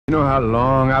You know how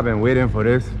long I've been waiting for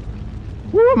this?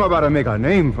 Woo, I'm about to make a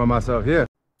name for myself here.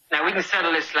 Now we can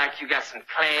settle this like you got some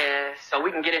class, so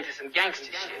we can get into some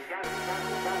gangster shit.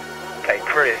 Hey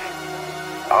Chris,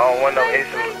 I don't want no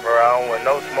issues, bro. I don't want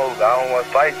no smoke. I don't want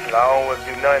fights. I don't want to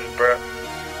do nothing, bro.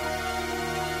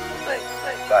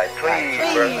 Like, please,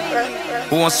 bro.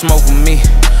 Who want smoke with me?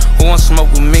 Who want smoke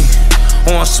with me?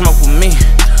 Who want smoke with me?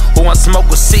 Who want smoke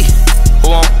with C?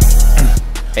 Who want?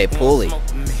 Hey, Pulley.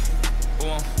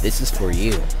 This is for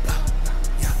you.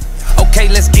 Okay,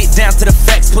 let's get down to the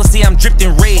facts, pussy, I'm dripped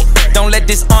in red. Don't let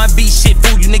this R&B shit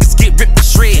fool you, niggas get ripped to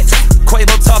shreds.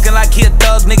 Quavo talking like he a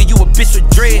thug, nigga, you a bitch with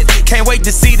dread. Can't wait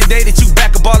to see the day that you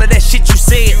back up all of that shit you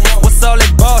said. What's all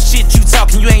that ball shit you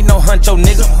talking, you ain't no huncho,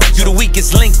 nigga. You the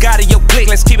weakest link out of your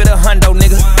clique, let's keep it a hundo,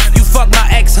 nigga. You fuck my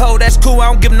ex-ho, that's cool, I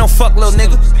don't give no fuck, little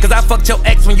nigga. Cause I fucked your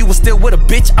ex when you was still with a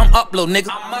bitch, I'm up, little nigga.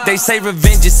 They say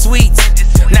revenge is sweet.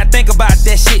 Now think about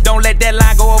that shit, don't let that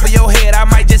line go over your head. I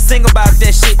might just sing about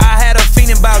that shit. I had a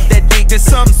feeling about that dick, there's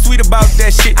something sweet about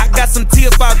that shit. I got some tea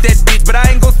about that bitch, but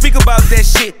I ain't gon' speak about that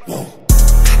shit.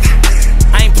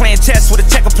 I ain't playing chess with a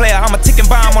checker player. I'm a ticking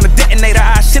bomb on a detonator.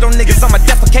 I shit on niggas, I'm a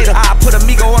defecator. I put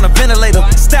Amigo on a ventilator.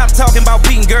 Stop talking about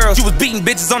beating girls. You was beating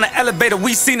bitches on the elevator.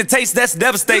 We seen the taste, that's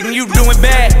devastating. You doing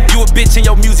bad, you a bitch and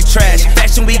your music trash.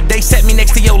 Fashion week, they set me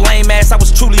next to your lame ass. I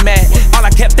was truly mad. All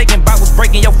I kept thinking about was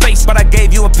breaking your face, but I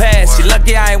gave you a pass. You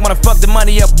lucky I ain't wanna fuck the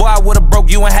money up, boy, I would've broke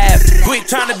you in half.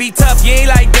 Quit trying to be tough, you ain't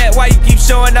like that. Why you keep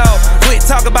showing off? Quit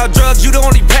talk about drugs, you the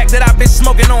only pack that I've been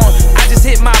smoking on. I just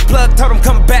hit my plug, told him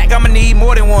come back, I'ma need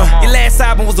more than one. Your last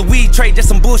album was a weed trade, just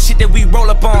some bullshit that we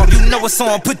roll up on. You know what's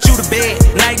on, put you to bed.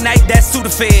 Night, night, that's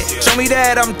Sudafed. Show me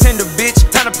that I'm tender, bitch.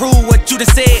 Time to prove what you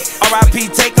done said. R.I.P.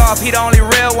 take off, he the only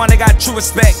real one that got true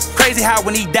respect. Crazy how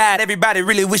when he died, everybody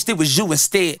really wished it was you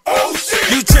instead. Oh, shit.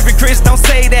 You trippin', Chris, don't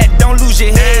say that, don't lose your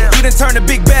head. You done turned a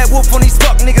big bad wolf on these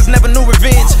fuck niggas, never knew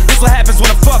revenge. This what happens when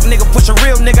a fuck nigga push a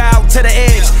real nigga out to the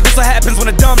edge. This what happens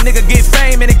when a dumb nigga get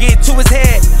fame and it get to his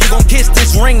head. You gon' kiss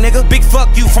this ring, nigga. Big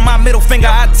fuck you from my middle finger.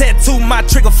 I tattoo my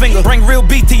trigger finger. Bring real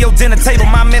beat to your dinner table.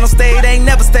 My mental state ain't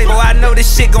never stable. I know this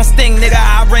shit gon' sting, nigga.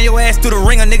 I ran your ass through the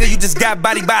ringer, nigga. You just got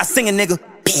bodied by a singing nigga.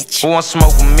 Bitch. Who want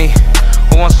smoke with me?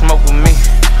 Who want smoke with me?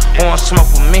 Who want smoke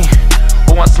with me?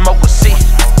 Who want smoke with C?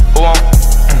 Who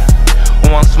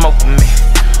want smoke with me?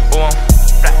 Who want